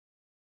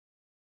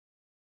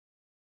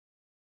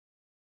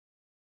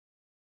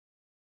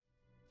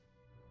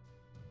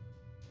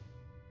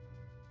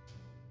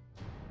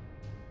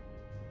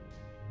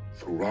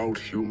Throughout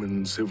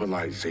human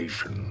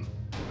civilization,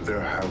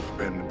 there have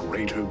been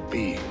greater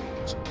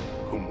beings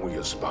whom we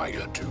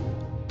aspire to.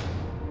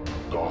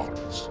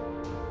 Gods,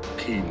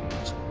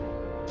 kings,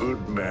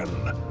 good men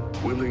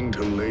willing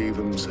to lay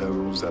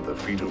themselves at the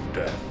feet of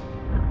death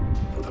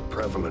for the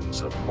prevalence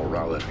of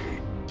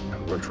morality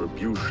and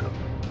retribution.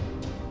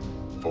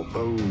 For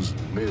those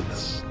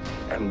myths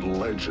and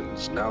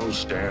legends now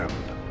stand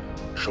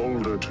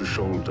shoulder to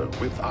shoulder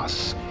with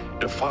us,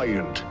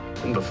 defiant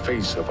in the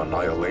face of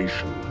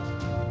annihilation.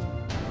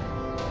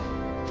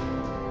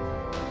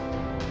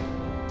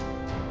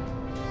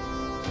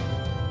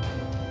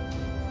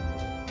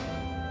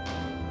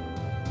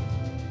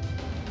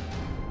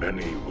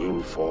 Many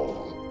will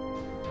fall,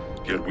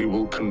 yet we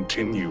will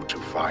continue to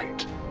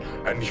fight,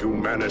 and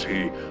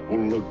humanity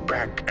will look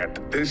back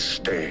at this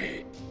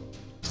day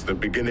as the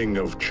beginning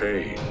of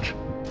change,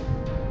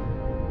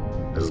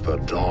 as the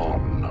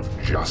dawn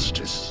of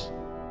justice.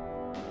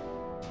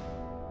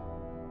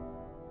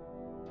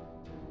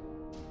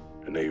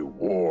 In a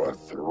war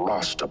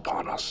thrust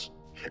upon us,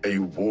 a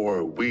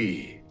war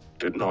we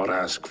did not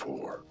ask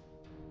for.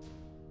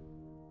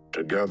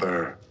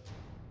 Together,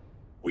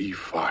 we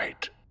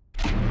fight.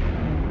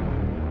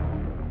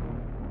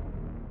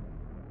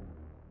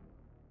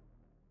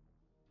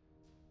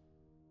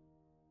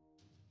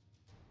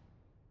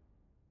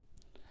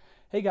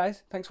 Hey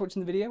guys, thanks for watching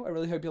the video. I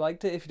really hope you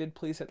liked it. If you did,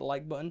 please hit the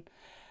like button.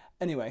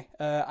 Anyway,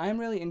 I am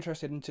really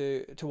interested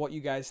into what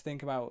you guys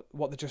think about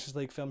what the Justice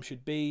League film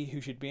should be, who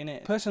should be in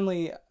it.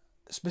 Personally,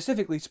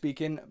 specifically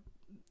speaking,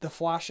 The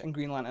Flash and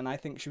Green Lantern I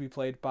think should be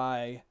played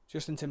by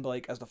Justin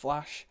Timberlake as The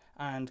Flash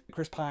and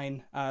Chris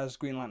Pine as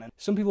Green Lantern.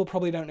 Some people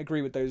probably don't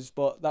agree with those,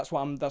 but that's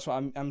what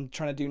I'm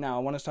trying to do now. I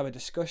want us to have a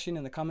discussion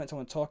in the comments. I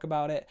want to talk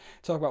about it,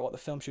 talk about what the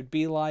film should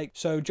be like.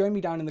 So join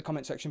me down in the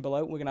comment section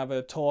below. We're gonna have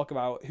a talk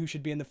about who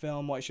should be in the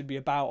film, what it should be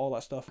about, all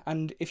that stuff.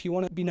 And if you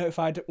want to be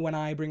notified when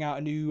I bring out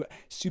a new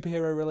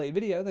superhero related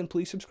video, then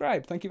please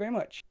subscribe. Thank you very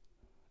much.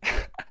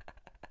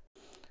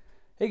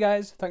 Hey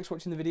guys, thanks for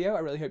watching the video. I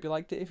really hope you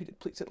liked it. If you did,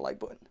 please hit the like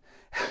button.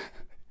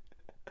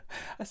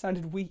 I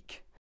sounded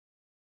weak.